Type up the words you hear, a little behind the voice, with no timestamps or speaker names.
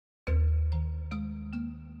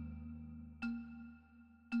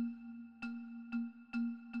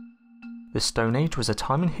The Stone Age was a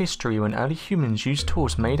time in history when early humans used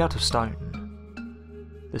tools made out of stone.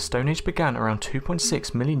 The Stone Age began around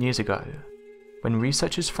 2.6 million years ago, when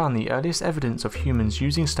researchers found the earliest evidence of humans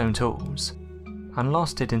using stone tools, and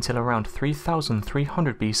lasted until around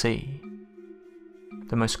 3300 BC.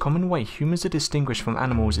 The most common way humans are distinguished from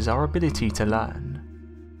animals is our ability to learn.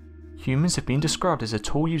 Humans have been described as a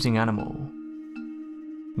tool-using animal.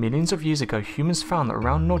 Millions of years ago, humans found that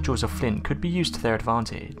round nodules of flint could be used to their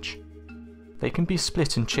advantage. They can be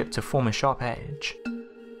split and chipped to form a sharp edge.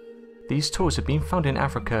 These tools have been found in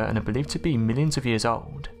Africa and are believed to be millions of years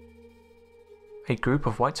old. A group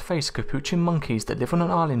of white-faced capuchin monkeys that live on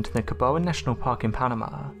an island in the Coiba National Park in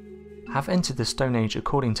Panama have entered the Stone Age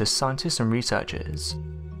according to scientists and researchers.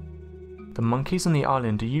 The monkeys on the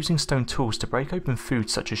island are using stone tools to break open food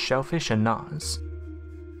such as shellfish and nuts.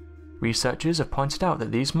 Researchers have pointed out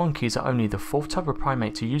that these monkeys are only the fourth type of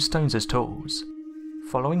primate to use stones as tools,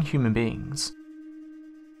 following human beings.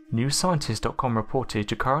 NewScientist.com reported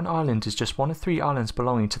Jakaran Island is just one of 3 islands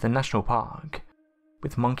belonging to the national park,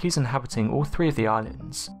 with monkeys inhabiting all 3 of the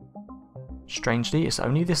islands. Strangely, it's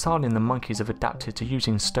only this island the monkeys have adapted to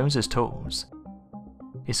using stones as tools.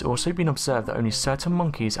 It's also been observed that only certain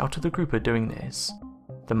monkeys out of the group are doing this,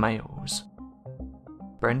 the males.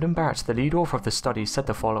 Brendan Barrett, the lead author of the study, said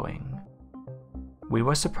the following: "We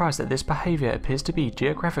were surprised that this behaviour appears to be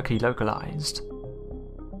geographically localised.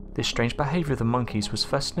 This strange behaviour of the monkeys was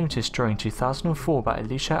first noticed during 2004 by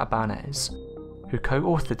Alicia Abanez, who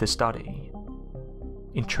co-authored the study.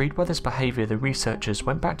 Intrigued by this behaviour, the researchers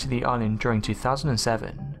went back to the island during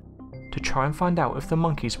 2007 to try and find out if the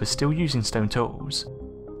monkeys were still using stone tools,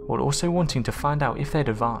 while also wanting to find out if they'd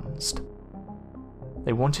advanced.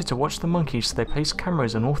 They wanted to watch the monkeys, so they placed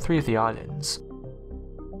cameras on all 3 of the islands.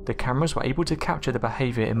 The cameras were able to capture the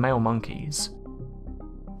behaviour in male monkeys.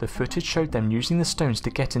 The footage showed them using the stones to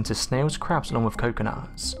get into snails, crabs along with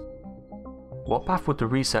coconuts. What baffled the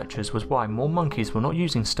researchers was why more monkeys were not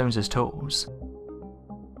using stones as tools.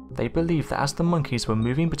 They believed that as the monkeys were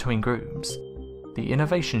moving between groups, the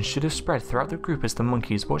innovation should have spread throughout the group as the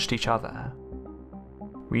monkeys watched each other.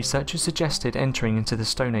 Researchers suggested entering into the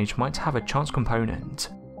Stone Age might have a chance component,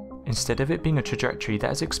 instead of it being a trajectory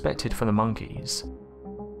that is expected for the monkeys.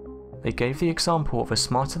 They gave the example of a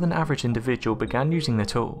smarter than average individual began using the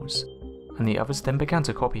tools, and the others then began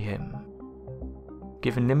to copy him.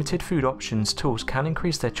 Given limited food options, tools can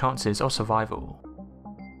increase their chances of survival."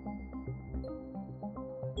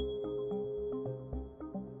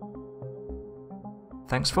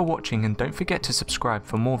 Thanks for watching, and don't forget to subscribe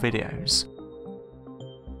for more videos.